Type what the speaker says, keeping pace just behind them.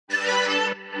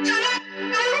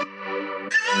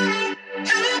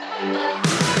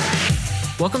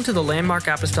Welcome to the Landmark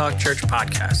Apostolic Church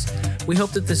podcast. We hope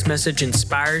that this message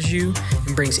inspires you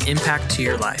and brings impact to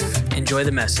your life. Enjoy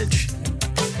the message.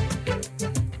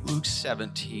 Luke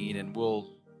 17, and we'll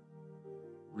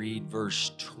read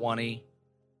verse 20.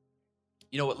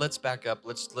 You know what? Let's back up.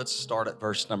 Let's start at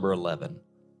verse number 11.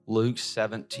 Luke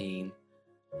 17,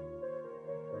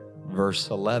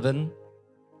 verse 11.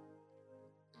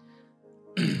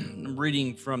 I'm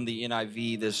reading from the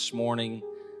NIV this morning.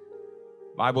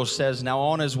 Bible says, now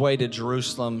on his way to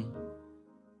Jerusalem,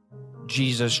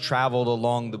 Jesus traveled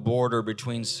along the border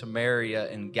between Samaria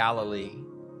and Galilee.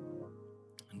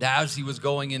 And as he was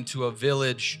going into a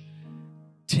village,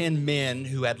 10 men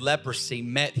who had leprosy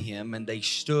met him, and they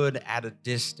stood at a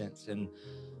distance and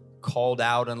called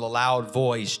out in a loud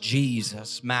voice,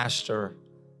 Jesus, Master,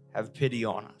 have pity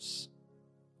on us.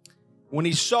 When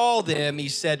he saw them, he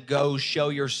said, go show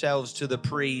yourselves to the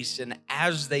priests. And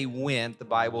as they went, the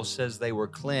Bible says they were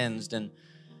cleansed. And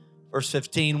verse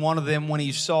 15, one of them, when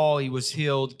he saw he was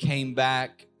healed, came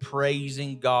back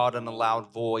praising God in a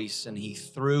loud voice. And he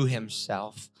threw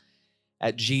himself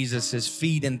at Jesus'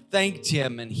 feet and thanked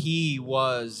him. And he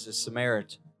was a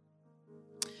Samaritan.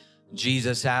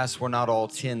 Jesus asked, were not all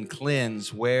 10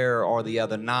 cleansed? Where are the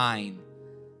other 9?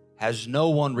 Has no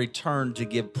one returned to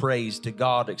give praise to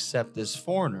God except this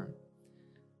foreigner?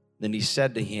 Then he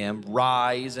said to him,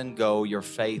 rise and go, your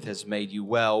faith has made you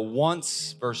well.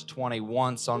 Once, verse 20,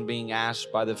 once on being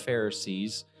asked by the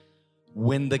Pharisees,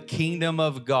 when the kingdom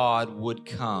of God would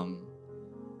come,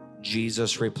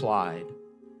 Jesus replied,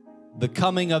 the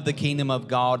coming of the kingdom of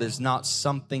God is not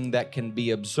something that can be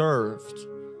observed,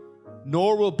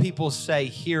 nor will people say,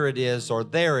 here it is or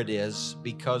there it is,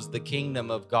 because the kingdom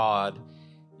of God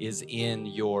is in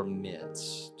your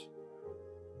midst.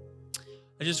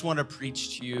 I just want to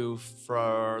preach to you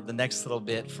for the next little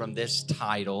bit from this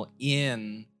title,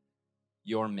 In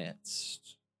Your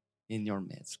Midst. In your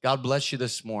midst. God bless you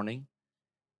this morning,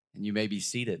 and you may be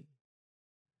seated.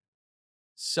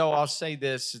 So I'll say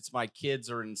this, it's my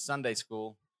kids are in Sunday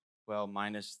school, well,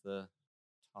 minus the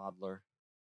toddler.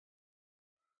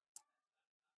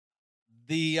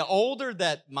 The older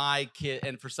that my kid,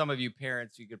 and for some of you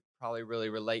parents, you could probably really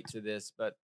relate to this,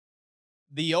 but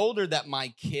the older that my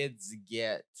kids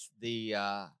get, the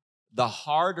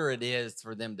harder it is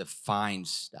for them to find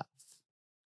stuff.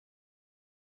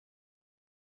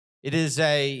 It is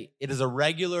a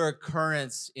regular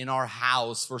occurrence in our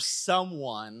house for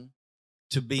someone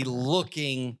to be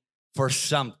looking for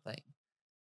something,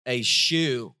 a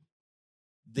shoe,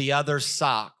 the other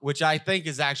sock, which I think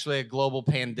is actually a global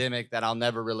pandemic that I'll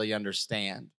never really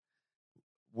understand.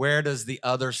 Where does the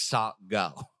other sock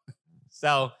go?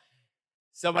 So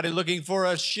somebody looking for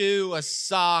a shoe, a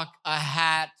sock, a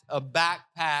hat, a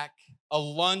backpack, a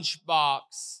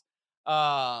lunchbox.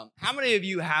 How many of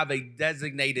you have a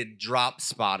designated drop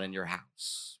spot in your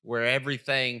house where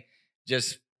everything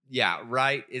just, yeah,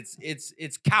 right?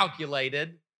 It's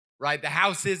calculated, right? The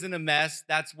house isn't a mess.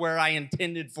 That's where I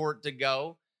intended for it to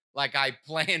go. Like I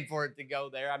planned for it to go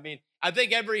there. I mean, I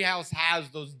think every house has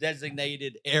those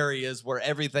designated areas where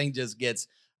everything just gets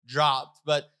dropped.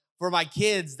 But for my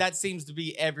kids, that seems to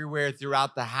be everywhere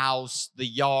throughout the house, the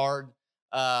yard.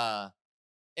 And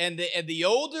the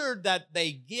older that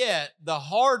they get, the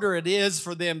harder it is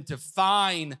for them to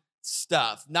find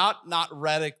stuff. Not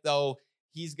Reddick, though.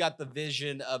 He's got the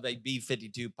vision of a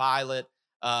B-52 pilot.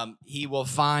 He will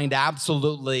find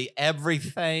absolutely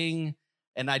everything.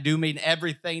 And I do mean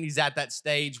everything. He's at that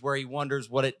stage where he wonders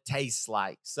what it tastes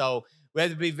like. So we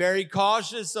have to be very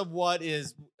cautious of what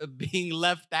is being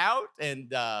left out. And,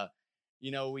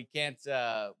 we can't,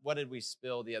 what did we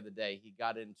spill the other day? He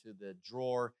got into the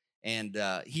drawer and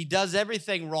he does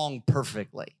everything wrong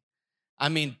perfectly. I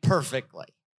mean, perfectly.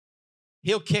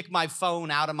 He'll kick my phone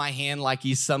out of my hand like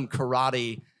he's some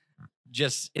karate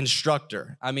just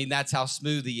instructor. I mean, that's how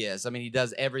smooth he is. I mean, he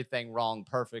does everything wrong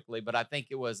perfectly, but I think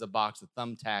it was a box of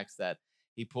thumbtacks that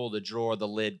he pulled a drawer, the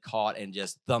lid caught, and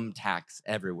just thumbtacks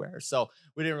everywhere. So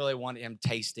we didn't really want him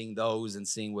tasting those and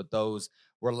seeing what those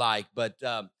were like. But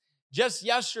just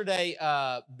yesterday,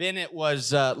 Bennett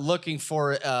was looking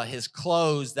for his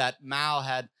clothes that Mal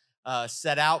had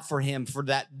set out for him for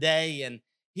that day, and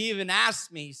he even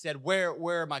asked me, he said, where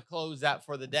are my clothes at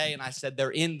for the day? And I said, they're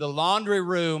in the laundry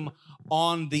room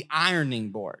on the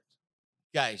ironing board.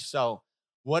 Okay, so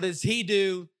what does he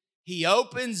do? He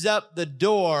opens up the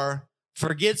door,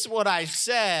 forgets what I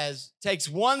says, takes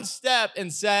one step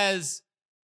and says,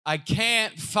 I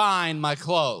can't find my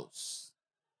clothes.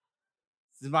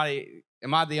 Am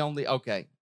I the only? Okay.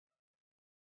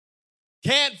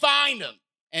 Can't find them.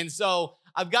 And so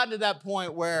I've gotten to that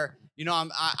point where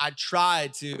I try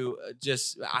to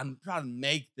I'm trying to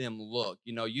make them look,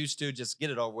 used to just get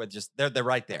it over with. Just they're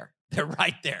right there. They're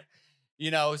right there.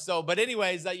 So, but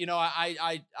anyways,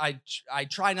 I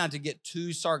try not to get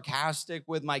too sarcastic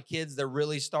with my kids. They're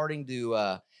really starting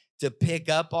to pick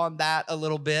up on that a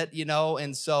little bit,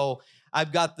 and so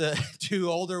I've got the two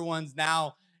older ones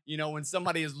now. When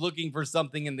somebody is looking for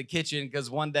something in the kitchen, because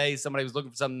one day somebody was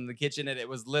looking for something in the kitchen and it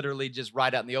was literally just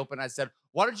right out in the open. I said,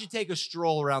 why don't you take a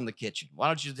stroll around the kitchen? Why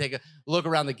don't you take a look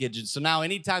around the kitchen? So now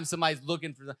anytime somebody's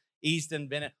looking for the Easton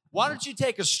Bennett, why don't you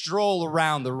take a stroll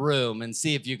around the room and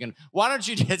see if you can,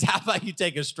 how about you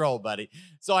take a stroll, buddy?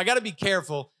 So I got to be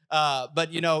careful.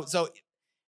 But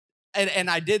And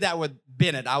I did that with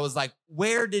Bennett. I was like,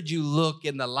 where did you look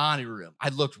in the laundry room? I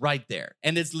looked right there.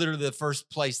 And it's literally the first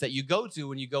place that you go to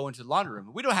when you go into the laundry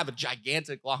room. We don't have a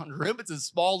gigantic laundry room. It's a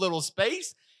small little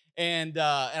space. And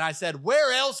I said,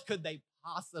 where else could they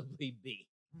possibly be?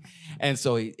 And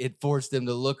so it forced him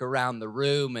to look around the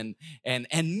room and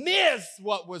miss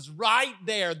what was right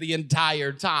there the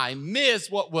entire time. Miss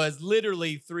what was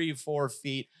literally 3-4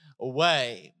 feet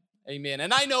away. Amen.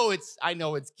 And I know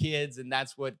it's kids, and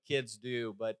that's what kids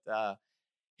do. But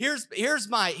here's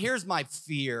my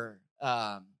fear,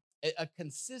 a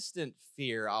consistent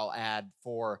fear. I'll add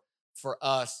for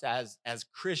us as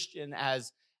Christian,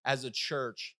 as a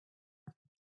church.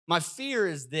 My fear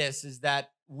is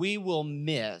that we will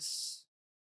miss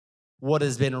what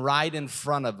has been right in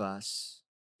front of us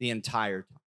the entire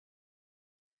time.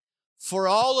 For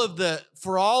all of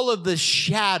the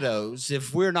shadows,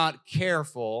 if we're not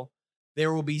careful,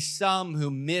 there will be some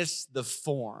who miss the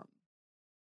form.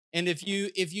 And if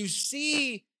you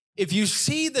see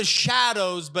the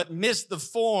shadows but miss the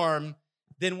form,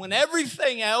 then when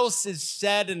everything else is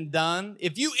said and done,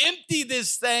 if you empty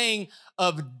this thing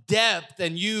of depth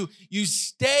and you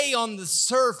stay on the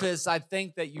surface, I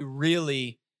think that you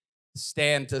really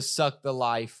stand to suck the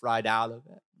life right out of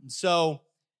it. And so,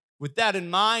 with that in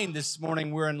mind, this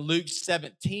morning we're in Luke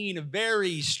 17, a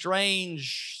very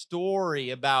strange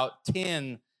story about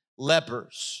 10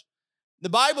 lepers. The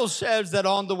Bible says that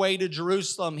on the way to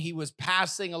Jerusalem, he was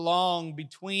passing along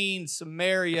between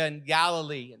Samaria and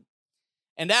Galilee.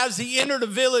 And as he entered a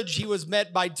village, he was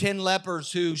met by 10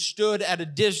 lepers who stood at a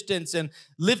distance and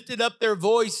lifted up their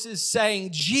voices saying,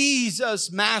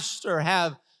 Jesus, Master,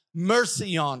 have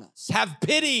mercy on us. Have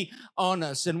pity on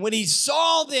us. And when he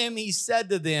saw them, he said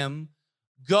to them,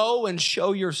 go and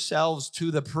show yourselves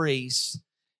to the priests.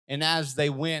 And as they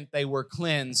went, they were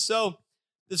cleansed. So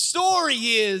the story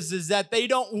is that they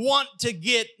don't want to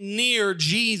get near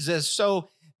Jesus. So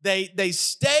they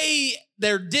stay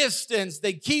their distance.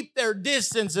 They keep their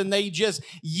distance and they just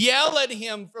yell at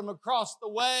him from across the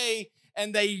way.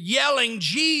 And they yelling,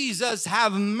 Jesus,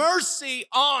 have mercy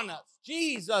on us.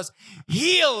 Jesus,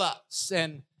 heal us.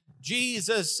 And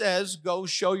Jesus says, go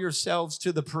show yourselves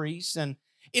to the priests. And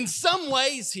in some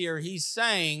ways here, he's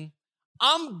saying,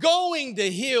 I'm going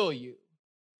to heal you.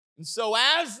 And so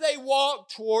as they walk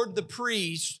toward the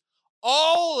priest,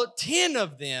 all 10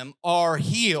 of them are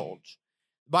healed.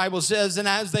 The Bible says, and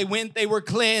as they went, they were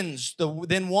cleansed.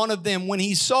 Then one of them, when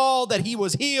he saw that he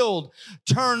was healed,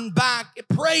 turned back,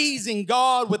 praising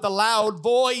God with a loud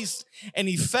voice, and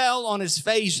he fell on his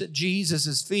face at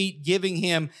Jesus' feet, giving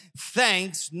him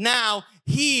thanks. Now,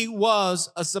 he was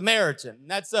a Samaritan.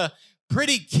 That's a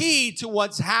pretty key to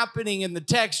what's happening in the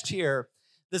text here.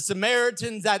 The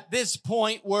Samaritans at this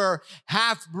point were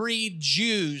half-breed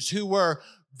Jews who were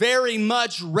very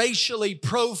much racially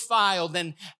profiled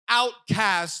and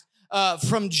outcast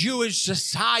from Jewish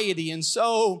society. And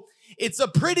so it's a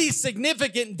pretty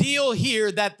significant deal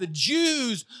here that the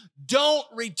Jews don't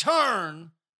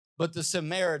return, but the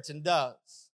Samaritan does.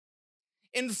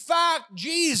 In fact,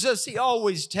 Jesus, he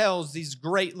always tells these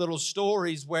great little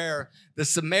stories where the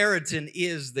Samaritan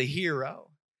is the hero.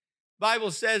 The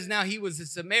Bible says now he was a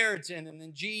Samaritan, and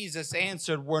then Jesus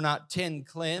answered, were not 10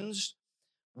 cleansed?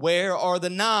 Where are the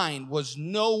 9? Was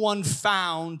no one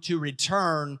found to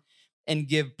return and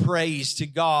give praise to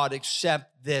God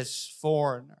except this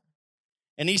foreigner?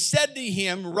 And he said to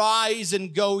him, rise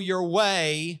and go your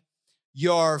way.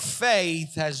 Your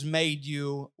faith has made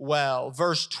you well.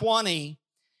 Verse 20,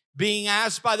 being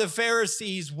asked by the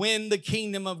Pharisees when the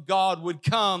kingdom of God would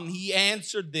come, he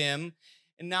answered them.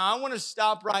 And now I want to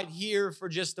stop right here for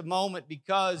just a moment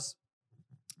because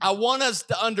I want us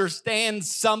to understand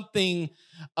something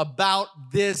about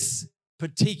this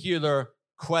particular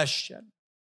question.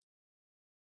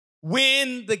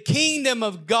 When the kingdom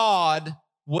of God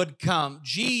would come,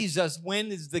 Jesus,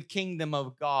 when is the kingdom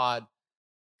of God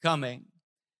coming?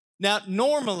 Now,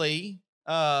 normally,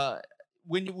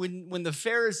 when the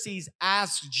Pharisees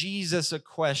ask Jesus a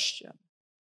question,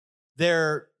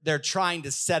 they're trying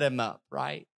to set him up,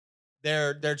 right?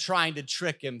 They're trying to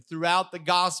trick him. Throughout the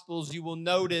Gospels, you will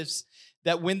notice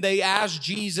that when they asked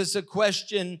Jesus a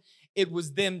question, it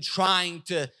was them trying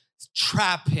to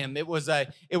trap him. It was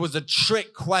a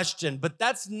trick question, but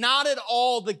that's not at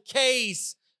all the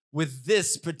case with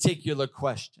this particular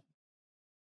question.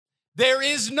 There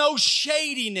is no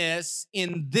shadiness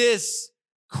in this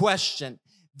question.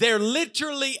 They're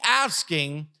literally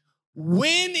asking,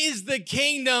 when is the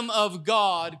kingdom of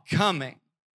God coming?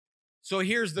 So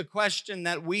here's the question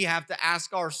that we have to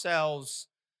ask ourselves,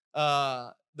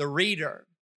 the reader.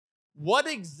 What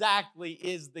exactly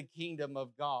is the kingdom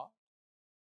of God?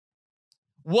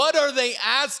 What are they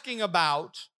asking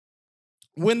about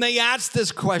when they ask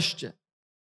this question?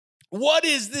 What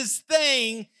is this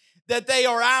thing that they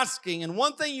are asking? And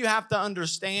one thing you have to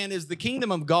understand is the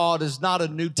kingdom of God is not a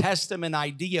New Testament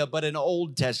idea, but an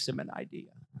Old Testament idea.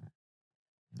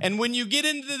 And when you get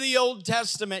into the Old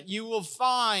Testament, you will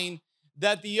find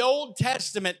that the Old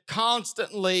Testament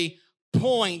constantly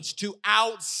points to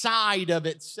outside of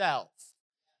itself.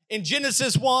 In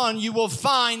Genesis 1, you will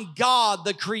find God,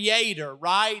 the creator,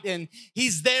 right? And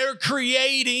he's there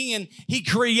creating, and he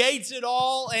creates it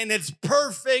all, and it's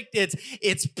perfect.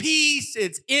 It's peace,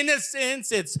 it's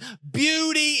innocence, it's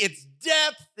beauty, it's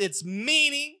depth, it's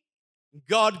meaning.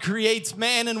 God creates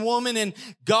man and woman, and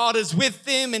God is with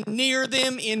them and near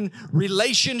them in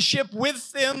relationship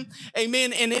with them.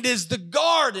 Amen. And it is the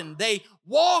garden. They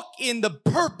walk in the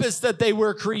purpose that they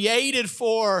were created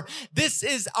for. This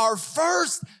is our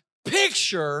first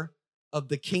picture of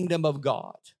the kingdom of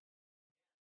God.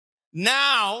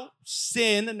 Now,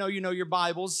 sin, I know you know your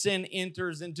Bible, sin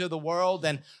enters into the world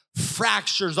and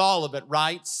fractures all of it,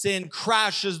 right? Sin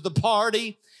crashes the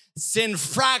party. Sin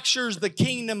fractures the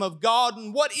kingdom of God.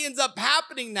 And what ends up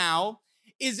happening now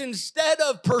is instead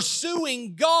of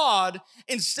pursuing God,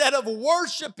 instead of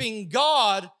worshiping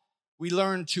God, we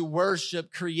learn to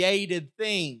worship created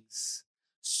things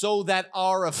so that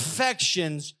our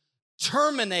affections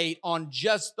terminate on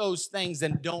just those things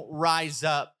and don't rise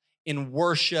up in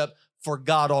worship for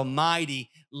God Almighty,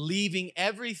 leaving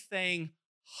everything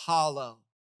hollow,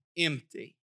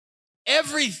 empty.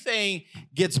 Everything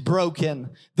gets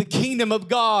broken. The kingdom of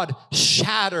God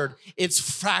shattered. It's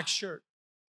fractured.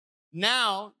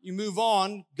 Now, you move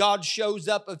on. God shows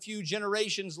up a few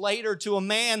generations later to a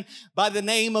man by the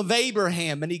name of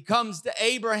Abraham. And he comes to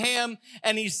Abraham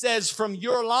and he says, from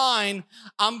your line,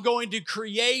 I'm going to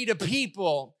create a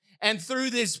people. And through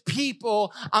this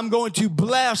people, I'm going to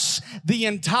bless the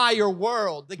entire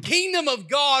world. The kingdom of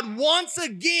God once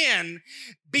again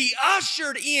be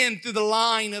ushered in through the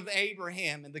line of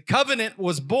Abraham. And the covenant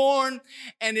was born,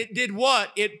 and it did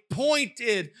what? It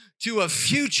pointed to a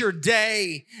future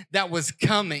day that was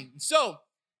coming. So,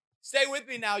 stay with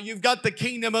me now. You've got the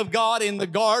kingdom of God in the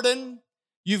garden.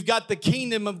 You've got the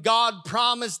kingdom of God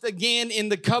promised again in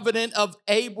the covenant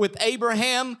with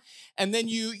Abraham. And then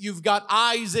you've got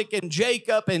Isaac and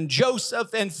Jacob and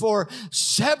Joseph. And for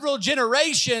several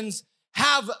generations,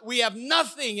 we have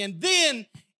nothing. And then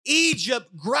Egypt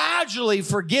gradually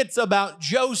forgets about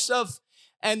Joseph.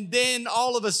 And then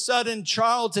all of a sudden,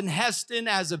 Charlton Heston,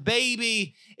 as a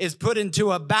baby, is put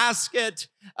into a basket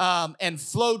and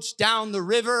floats down the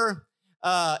river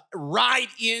right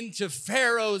into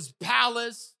Pharaoh's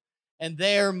palace. And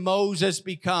there Moses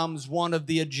becomes one of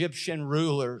the Egyptian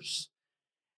rulers.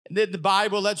 And then the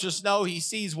Bible lets us know he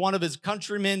sees one of his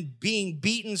countrymen being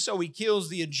beaten, so he kills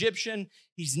the Egyptian.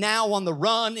 He's now on the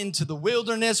run into the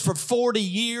wilderness for 40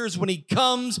 years. When he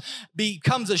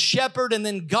becomes a shepherd, and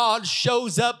then God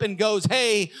shows up and goes,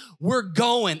 hey, we're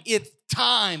going. It's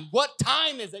time. What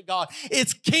time is it, God?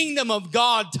 It's kingdom of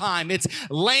God time. It's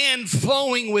land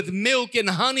flowing with milk and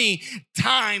honey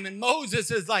time. And Moses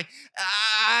is like,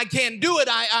 I can't do it.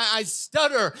 I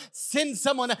stutter.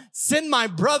 Send my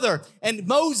brother. And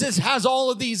Moses has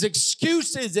all of these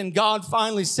excuses. And God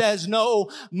finally says, no,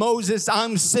 Moses,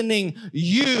 I'm sending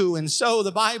you. And so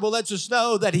the Bible lets us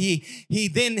know that he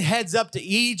then heads up to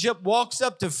Egypt, walks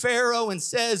up to Pharaoh and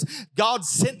says, God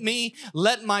sent me,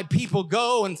 let my people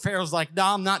go. And Pharaoh's like, no,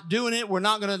 I'm not doing it. We're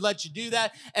not going to let you do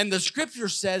that. And the scripture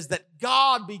says that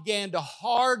God began to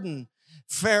harden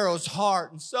Pharaoh's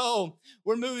heart. And so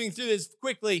we're moving through this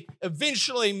quickly.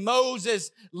 Eventually, Moses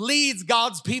leads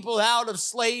God's people out of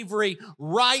slavery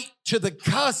right to the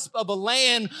cusp of a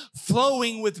land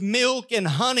flowing with milk and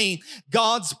honey,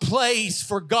 God's place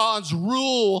for God's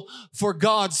rule for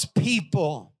God's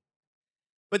people.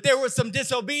 But there was some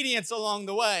disobedience along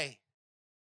the way.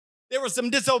 There was some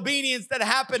disobedience that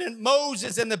happened, and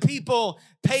Moses and the people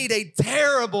paid a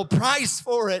terrible price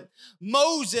for it.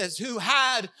 Moses, who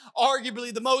had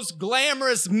arguably the most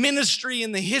glamorous ministry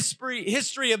in the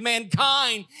history of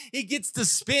mankind, he gets to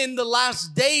spend the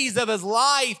last days of his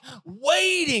life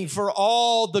waiting for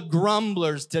all the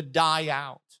grumblers to die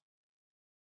out.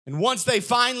 And once they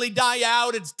finally die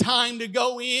out, it's time to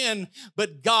go in.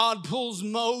 But God pulls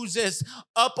Moses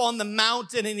up on the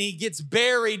mountain and he gets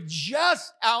buried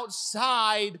just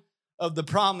outside of the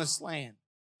promised land.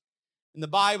 And the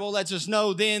Bible lets us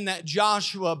know then that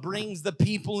Joshua brings the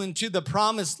people into the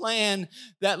promised land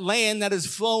that is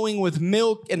flowing with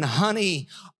milk and honey.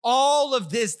 All of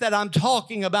this that I'm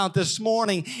talking about this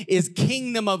morning is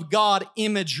kingdom of God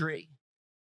imagery.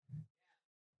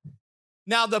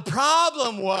 Now, the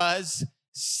problem was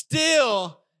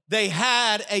still they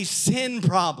had a sin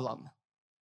problem.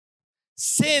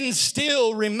 Sin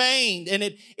still remained, and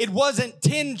it wasn't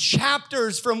 10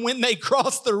 chapters from when they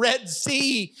crossed the Red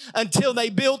Sea until they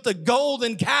built the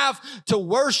golden calf to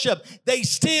worship. They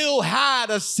still had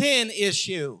a sin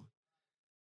issue.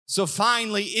 So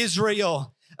finally,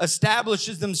 Israel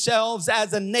establishes themselves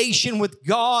as a nation with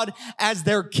God as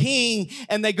their king.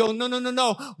 And they go,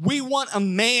 no. We want a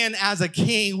man as a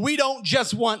king. We don't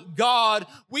just want God.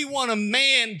 We want a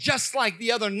man just like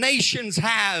the other nations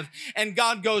have. And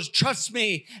God goes, trust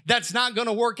me, that's not going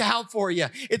to work out for you.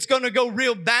 It's going to go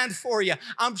real bad for you.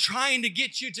 I'm trying to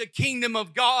get you to kingdom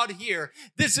of God here.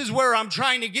 This is where I'm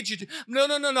trying to get you to.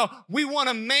 No. We want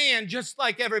a man just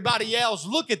like everybody else.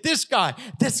 Look at this guy.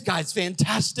 This guy's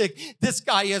fantastic. This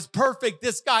guy is perfect.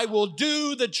 This guy will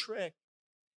do the trick.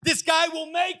 This guy will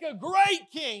make a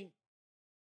great king.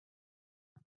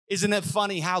 Isn't it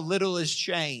funny how little has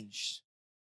changed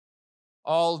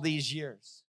all these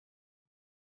years?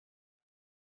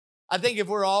 I think if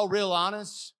we're all real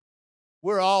honest,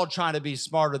 we're all trying to be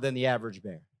smarter than the average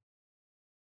bear.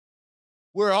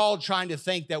 We're all trying to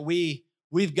think that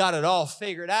we've got it all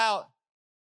figured out.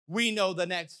 We know the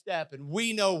next step, and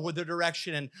we know the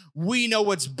direction, and we know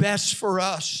what's best for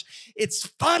us. It's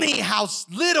funny how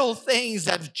little things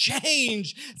have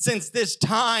changed since this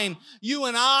time. You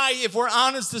and I, if we're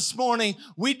honest this morning,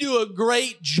 we do a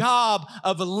great job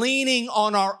of leaning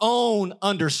on our own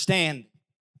understanding.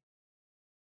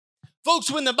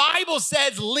 Folks, when the Bible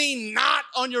says lean not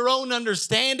on your own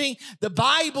understanding, the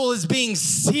Bible is being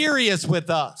serious with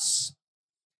us.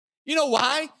 You know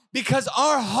why? Because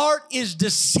our heart is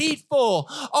deceitful.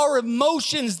 Our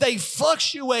emotions, they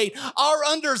fluctuate. Our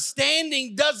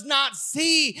understanding does not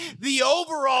see the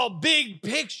overall big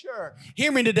picture.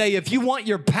 Hear me today. If you want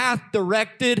your path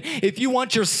directed, if you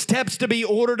want your steps to be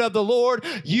ordered of the Lord,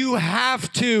 you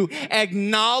have to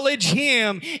acknowledge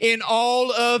Him in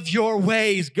all of your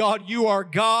ways. God, you are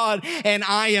God and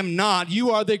I am not.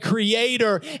 You are the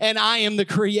creator and I am the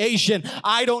creation.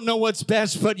 I don't know what's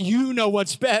best, but you know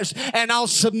what's best. And I'll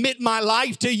submit my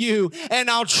life to you, and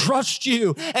I'll trust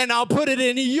you, and I'll put it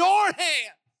in your hands.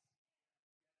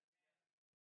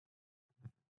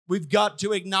 We've got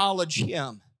to acknowledge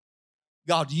Him.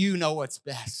 God, you know what's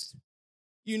best.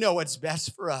 You know what's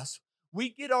best for us. We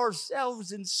get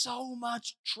ourselves in so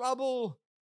much trouble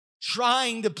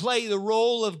trying to play the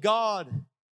role of God.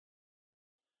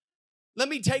 Let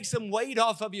me take some weight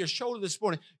off of your shoulder this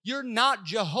morning. You're not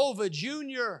Jehovah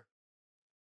Jr.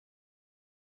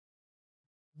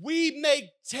 We make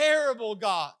terrible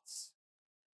gods.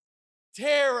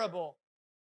 Terrible.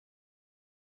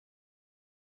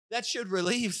 That should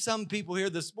relieve some people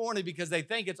here this morning because they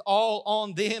think it's all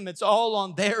on them. It's all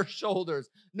on their shoulders.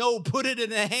 No, put it in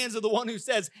the hands of the one who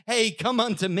says, hey, come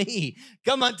unto me.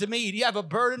 Come unto me. Do you have a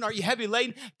burden? Are you heavy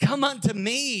laden? Come unto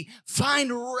me.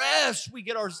 Find rest. We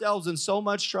get ourselves in so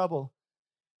much trouble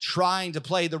trying to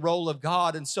play the role of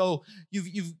God. And so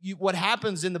what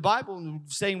happens in the Bible, and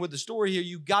saying with the story here,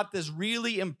 you got this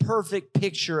really imperfect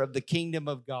picture of the kingdom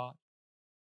of God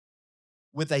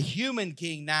with a human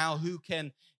king now who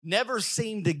can never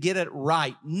seem to get it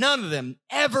right. None of them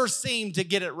ever seem to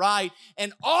get it right.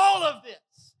 And all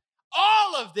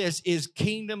of this is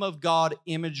kingdom of God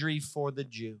imagery for the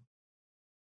Jew.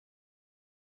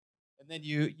 And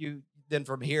then then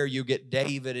from here you get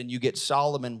David and you get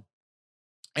Solomon.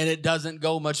 And it doesn't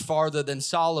go much farther than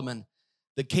Solomon.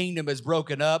 The kingdom is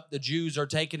broken up. The Jews are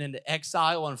taken into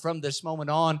exile. And from this moment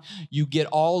on, you get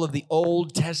all of the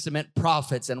Old Testament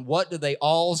prophets. And what do they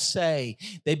all say?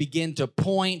 They begin to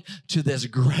point to this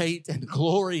great and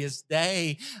glorious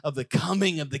day of the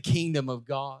coming of the kingdom of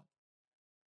God.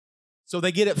 So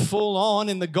they get it full on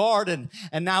in the garden,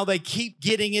 and now they keep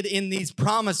getting it in these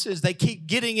promises. They keep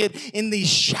getting it in these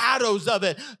shadows of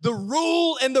it. The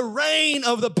rule and the reign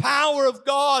of the power of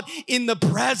God in the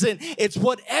present. It's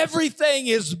what everything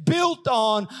is built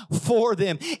on for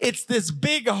them. It's this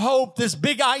big hope, this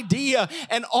big idea,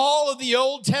 and all of the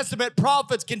Old Testament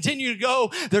prophets continue to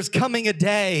go, there's coming a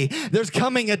day, there's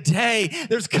coming a day,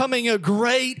 there's coming a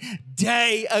great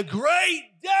day. A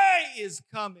great day is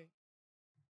coming.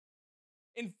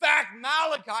 In fact,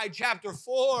 Malachi chapter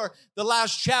 4, the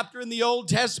last chapter in the Old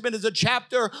Testament, is a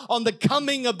chapter on the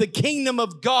coming of the kingdom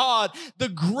of God, the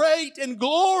great and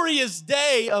glorious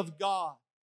day of God.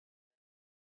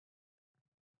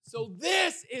 So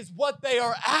this is what they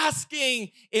are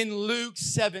asking in Luke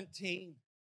 17.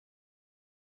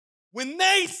 When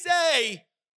they say,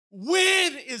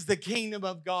 when is the kingdom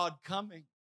of God coming?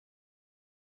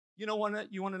 You want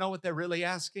to know what they're really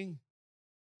asking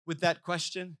with that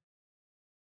question?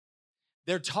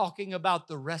 They're talking about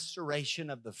the restoration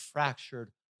of the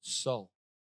fractured soul.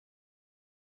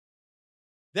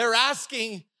 They're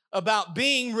asking about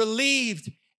being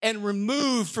relieved and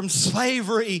removed from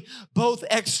slavery, both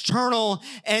external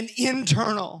and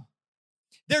internal.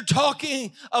 They're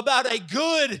talking about a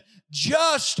good,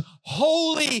 just,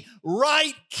 holy,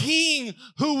 right king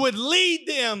who would lead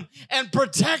them and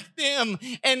protect them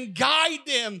and guide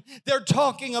them. They're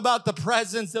talking about the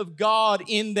presence of God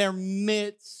in their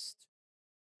midst.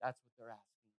 That's what they're asking.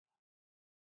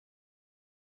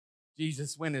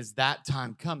 Jesus, when is that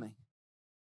time coming?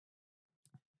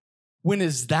 When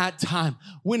is that time?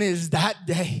 When is that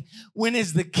day? When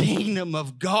is the kingdom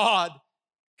of God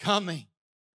coming?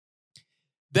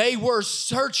 They were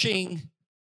searching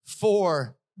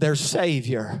for their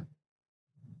Savior.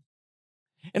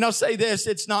 And I'll say this,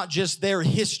 it's not just their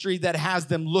history that has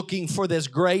them looking for this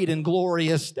great and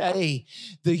glorious day.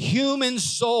 The human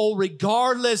soul,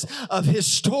 regardless of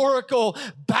historical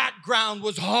background,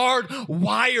 was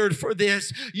hardwired for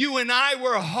this. You and I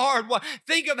were hardwired.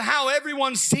 Think of how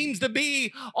everyone seems to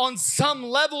be on some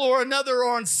level or another,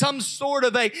 or on some sort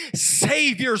of a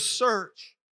Savior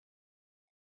search.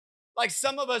 Like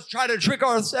some of us try to trick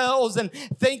ourselves and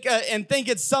think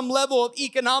it's some level of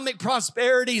economic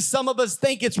prosperity. Some of us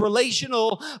think it's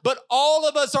relational, but all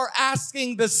of us are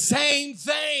asking the same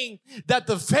thing that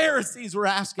the Pharisees were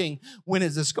asking. When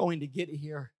is this going to get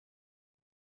here?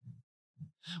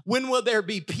 When will there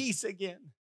be peace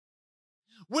again?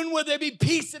 When will there be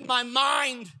peace in my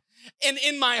mind and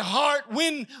in my heart?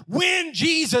 When,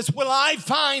 Jesus, will I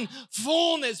find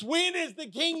fullness? When is the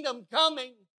kingdom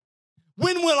coming?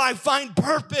 When will I find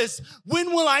purpose?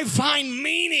 When will I find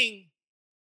meaning?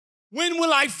 When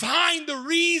will I find the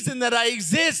reason that I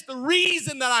exist, the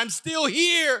reason that I'm still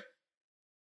here?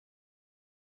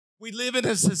 We live in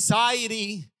a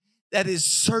society that is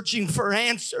searching for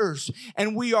answers,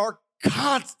 and we are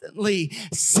constantly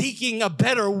seeking a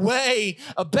better way,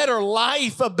 a better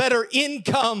life, a better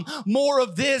income, more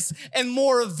of this and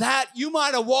more of that. You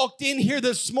might have walked in here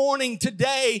this morning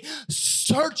today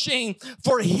searching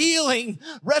for healing,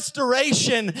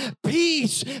 restoration,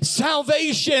 peace,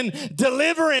 salvation,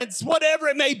 deliverance, whatever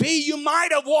it may be. You might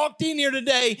have walked in here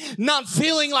today not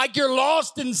feeling like you're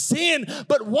lost in sin,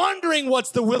 but wondering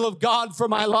what's the will of God for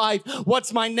my life?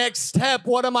 What's my next step?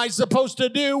 What am I supposed to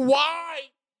do? Why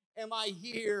am I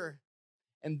here?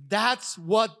 And that's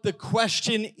what the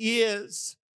question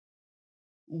is.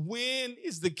 When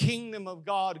is the kingdom of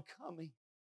God coming?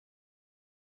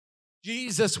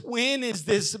 Jesus, when is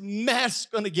this mess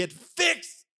going to get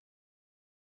fixed?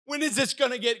 When is this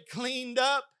going to get cleaned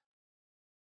up?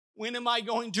 When am I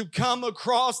going to come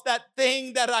across that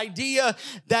thing, that idea,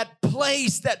 that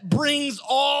place that brings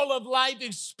all of life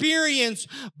experience,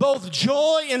 both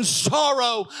joy and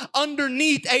sorrow,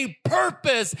 underneath a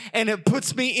purpose, and it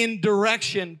puts me in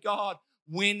direction? God,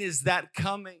 when is that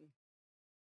coming?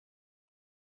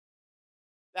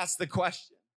 That's the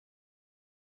question.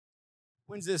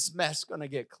 When's this mess going to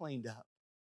get cleaned up?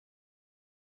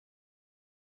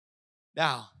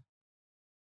 Now,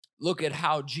 look at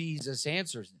how Jesus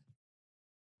answers it.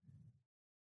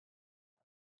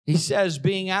 He says,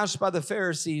 being asked by the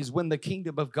Pharisees when the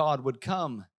kingdom of God would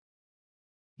come,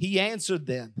 he answered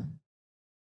them,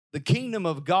 the kingdom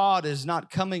of God is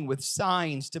not coming with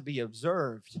signs to be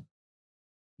observed,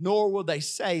 nor will they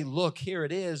say, look, here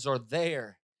it is, or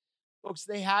there. Folks,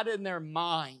 they had in their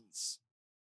minds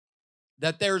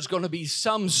that there's going to be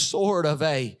some sort of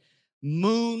a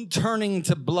moon turning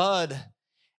to blood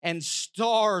and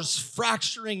stars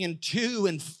fracturing in two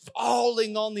and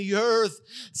falling on the earth,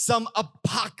 some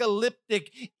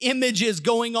apocalyptic images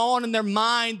going on in their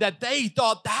mind that they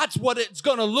thought that's what it's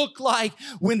going to look like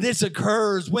when this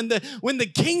occurs. When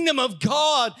the kingdom of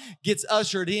God gets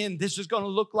ushered in, this is going to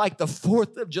look like the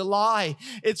 4th of July.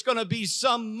 It's going to be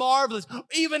some marvelous,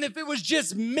 even if it was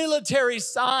just military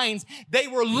signs, they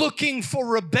were looking for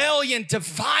rebellion to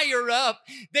fire up.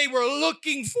 They were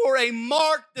looking for a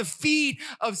marked defeat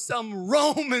of some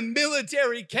Roman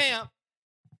military camp.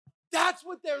 That's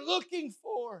what they're looking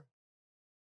for.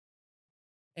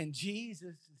 And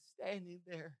Jesus is standing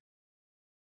there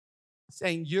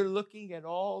saying, you're looking at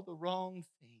all the wrong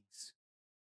things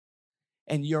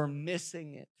and you're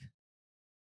missing it.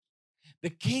 The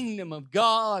kingdom of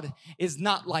God is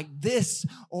not like this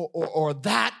or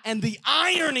that. And the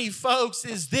irony, folks,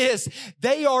 is this.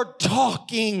 They are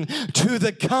talking to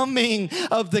the coming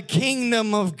of the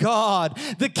kingdom of God.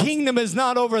 The kingdom is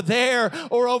not over there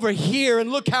or over here.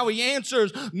 And look how he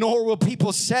answers. Nor will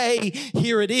people say,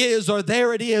 here it is or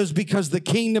there it is, because the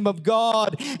kingdom of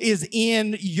God is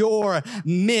in your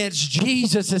midst.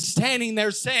 Jesus is standing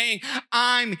there saying,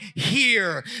 I'm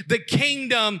here. The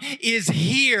kingdom is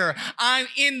here. I'm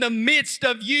in the midst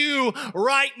of you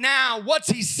right now. What's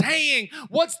he saying?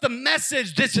 What's the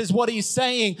message? This is what he's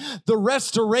saying. The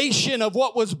restoration of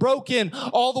what was broken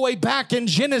all the way back in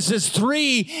Genesis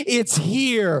 3, it's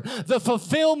here. The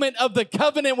fulfillment of the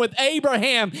covenant with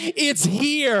Abraham, it's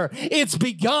here. It's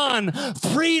begun.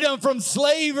 Freedom from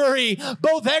slavery,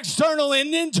 both external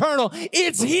and internal,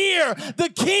 it's here.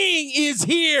 The King is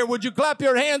here. Would you clap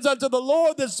your hands unto the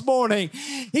Lord this morning?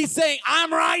 He's saying,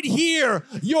 I'm right here,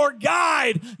 your guide,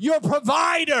 your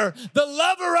provider, the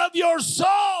lover of your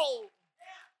soul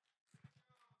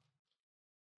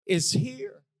is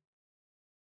here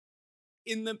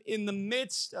in the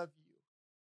midst of you.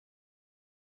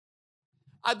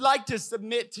 I'd like to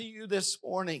submit to you this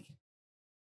morning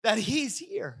that he's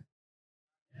here.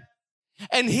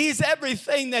 And he's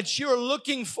everything that you're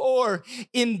looking for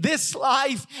in this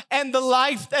life and the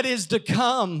life that is to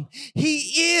come.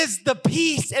 He is the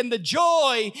peace and the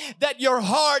joy that your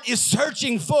heart is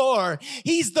searching for.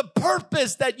 He's the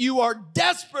purpose that you are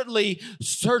desperately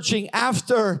searching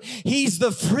after. He's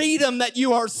the freedom that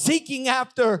you are seeking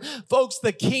after. Folks,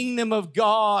 the kingdom of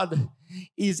God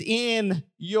is in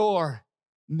your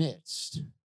midst.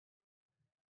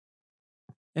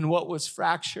 And what was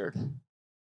fractured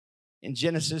in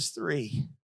Genesis 3,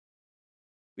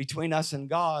 between us and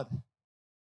God,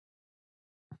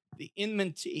 the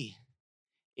enmity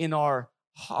in our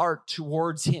heart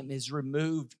towards him is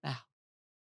removed now.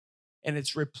 And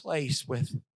it's replaced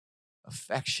with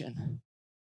affection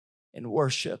and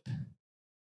worship.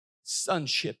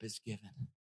 Sonship is given.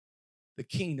 The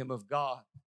kingdom of God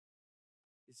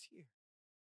is here.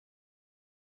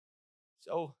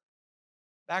 So,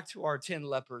 back to our 10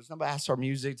 lepers. I'm going to ask our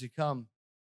music to come.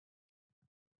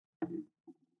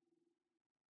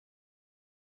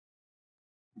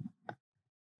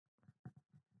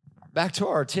 Back to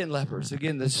our 10 lepers.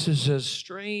 Again, this is a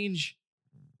strange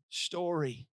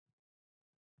story.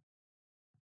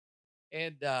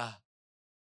 And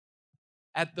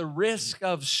at the risk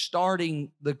of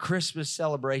starting the Christmas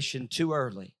celebration too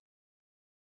early,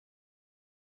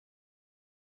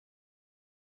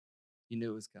 you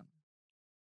knew it was coming.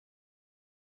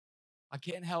 I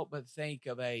can't help but think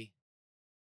of a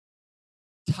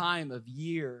time of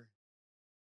year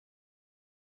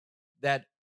that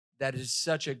is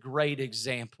such a great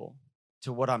example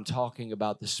to what I'm talking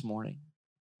about this morning.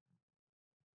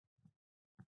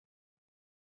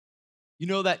 You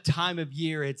know, that time of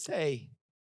year, it's a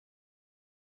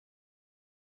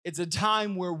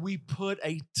time where we put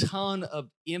a ton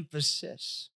of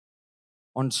emphasis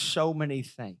on so many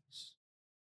things.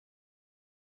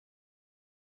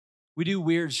 We do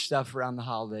weird stuff around the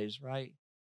holidays, right?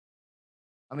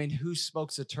 I mean, who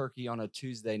smokes a turkey on a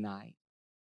Tuesday night?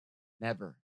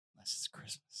 Never, unless it's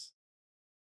Christmas.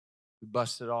 We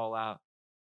bust it all out.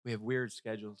 We have weird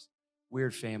schedules,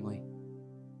 weird family.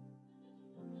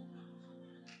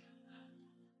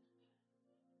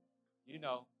 You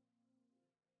know.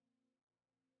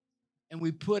 And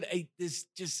we put this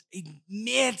just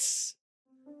immense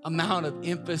amount of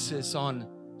emphasis on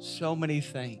so many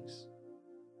things.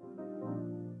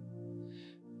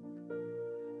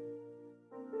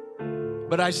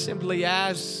 But I simply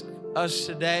ask us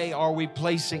today, are we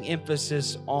placing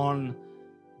emphasis on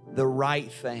the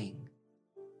right thing?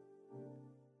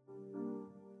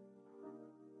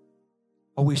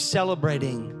 Are we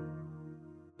celebrating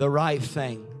the right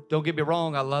thing? Don't get me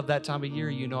wrong, I love that time of year.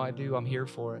 You know I do. I'm here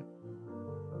for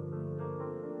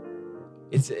it.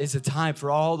 It's a time for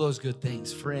all those good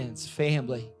things, friends,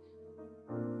 family.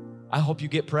 I hope you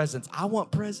get presents. I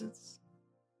want presents.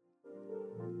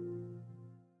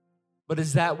 But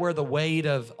is that where the weight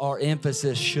of our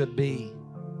emphasis should be?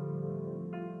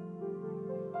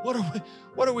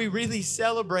 What are we really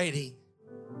celebrating?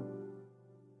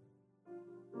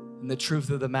 And the truth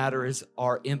of the matter is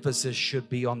our emphasis should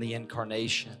be on the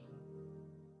incarnation.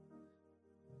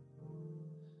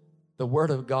 The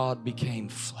Word of God became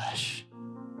flesh,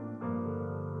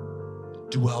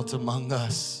 dwelt among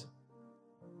us,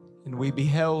 and we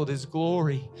beheld His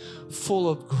glory, full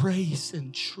of grace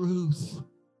and truth.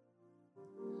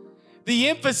 The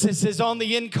emphasis is on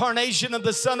the incarnation of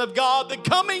the Son of God, the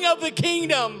coming of the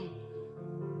kingdom.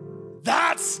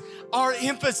 That's our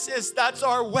emphasis. That's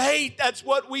our weight. That's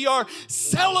what we are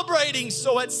celebrating.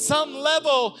 So at some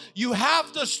level, you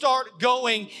have to start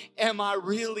going, am I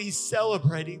really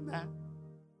celebrating that?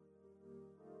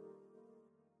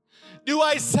 Do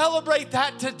I celebrate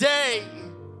that today?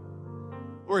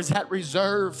 Or is that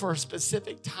reserved for a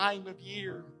specific time of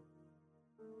year?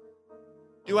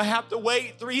 Do I have to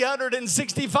wait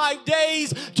 365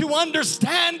 days to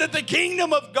understand that the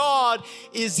kingdom of God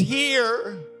is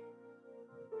here?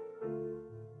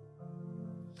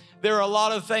 There are a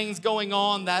lot of things going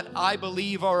on that I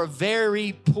believe are a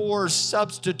very poor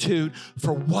substitute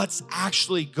for what's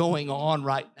actually going on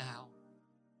right now.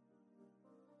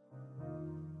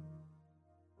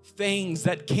 Things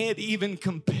that can't even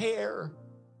compare.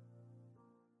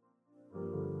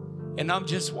 And I'm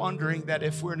just wondering that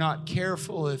if we're not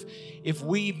careful, if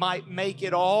we might make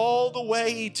it all the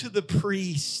way to the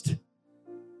priest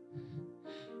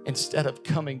instead of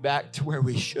coming back to where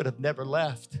we should have never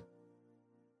left.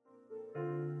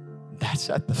 That's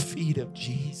at the feet of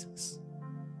Jesus,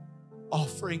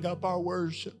 offering up our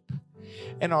worship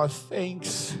and our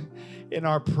thanks and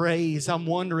our praise. I'm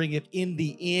wondering if in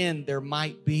the end there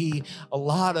might be a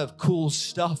lot of cool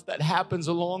stuff that happens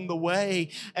along the way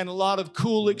and a lot of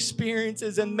cool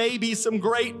experiences and maybe some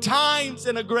great times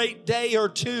and a great day or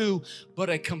two,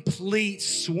 but a complete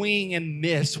swing and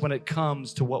miss when it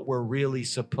comes to what we're really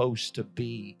supposed to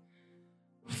be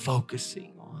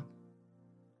focusing on.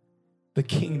 The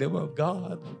kingdom of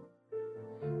God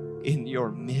in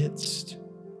your midst.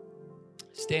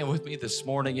 Stand with me this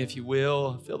morning, if you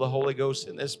will. Feel the Holy Ghost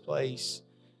in this place.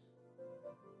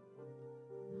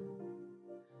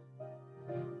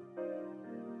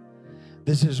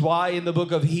 This is why in the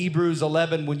book of Hebrews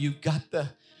 11, when you've got the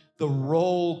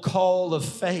roll call of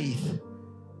faith,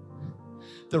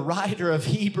 the writer of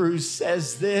Hebrews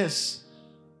says this.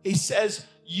 He says,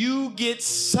 you get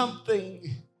something.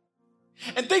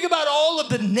 And think about all of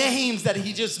the names that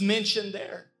he just mentioned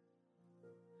there.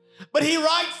 But he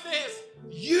writes this,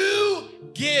 you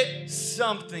get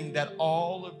something that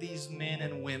all of these men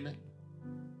and women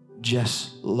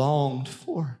just longed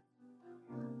for.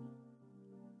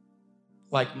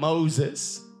 Like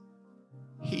Moses,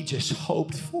 he just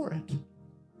hoped for it.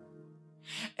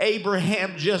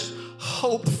 Abraham just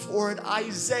hoped for it.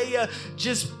 Isaiah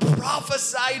just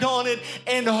prophesied on it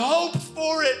and hoped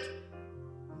for it.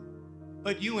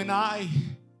 But you and I,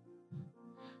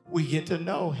 we get to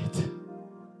know it.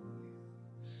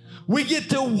 We get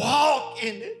to walk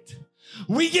in it.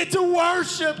 We get to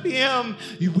worship Him.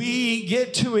 We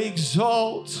get to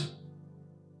exalt.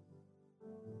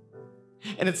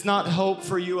 And it's not hope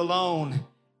for you alone.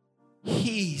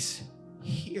 He's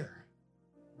here.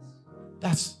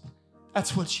 That's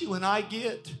what you and I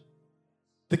get.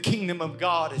 The kingdom of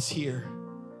God is here.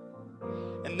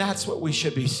 And that's what we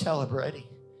should be celebrating.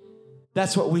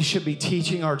 That's what we should be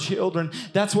teaching our children.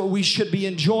 That's what we should be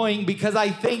enjoying, because I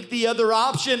think the other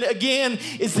option, again,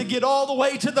 is to get all the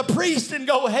way to the priest and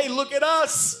go, hey, look at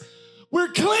us. We're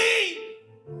clean.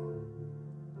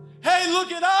 Hey,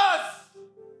 look at us.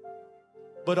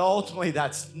 But ultimately,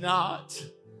 that's not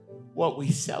what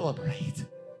we celebrate.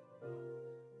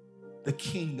 The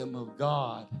kingdom of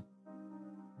God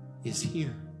is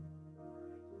here.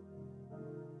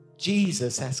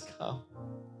 Jesus has come.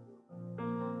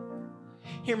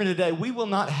 Hear me today, we will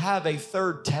not have a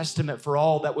third testament, for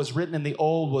all that was written in the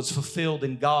old was fulfilled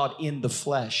in God in the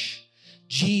flesh.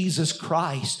 Jesus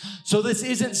Christ. So this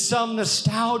isn't some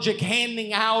nostalgic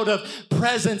handing out of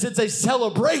presents. It's a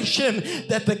celebration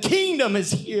that the kingdom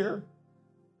is here.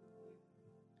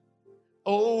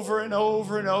 Over and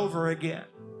over and over again,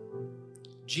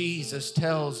 Jesus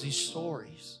tells these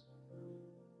stories.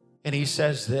 And he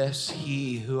says this,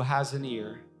 he who has an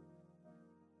ear,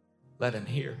 let him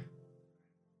hear.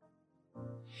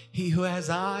 He who has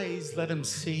eyes, let him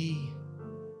see.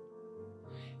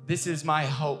 This is my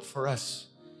hope for us,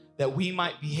 that we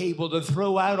might be able to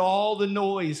throw out all the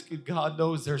noise. Good God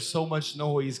knows there's so much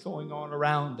noise going on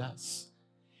around us.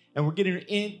 And we're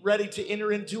getting ready to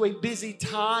enter into a busy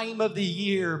time of the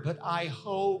year. But I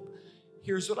hope,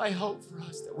 here's what I hope for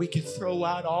us, that we could throw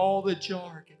out all the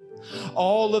jargon,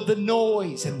 all of the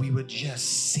noise, and we would just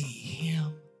see him.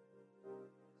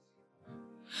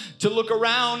 To look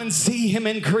around and see him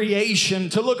in creation,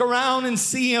 to look around and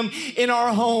see him in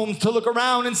our homes, to look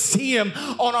around and see him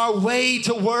on our way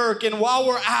to work and while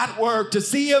we're at work, to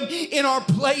see him in our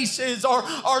places,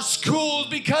 our schools,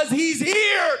 because he's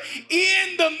here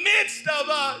in the midst of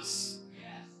us.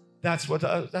 That's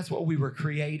what we were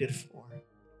created for.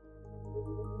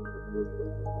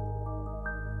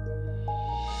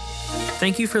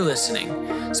 Thank you for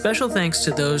listening. Special thanks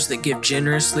to those that give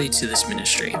generously to this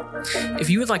ministry.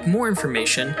 If you would like more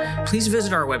information, please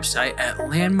visit our website at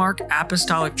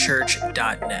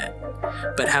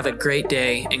landmarkapostolicchurch.net. But have a great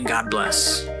day and God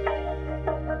bless.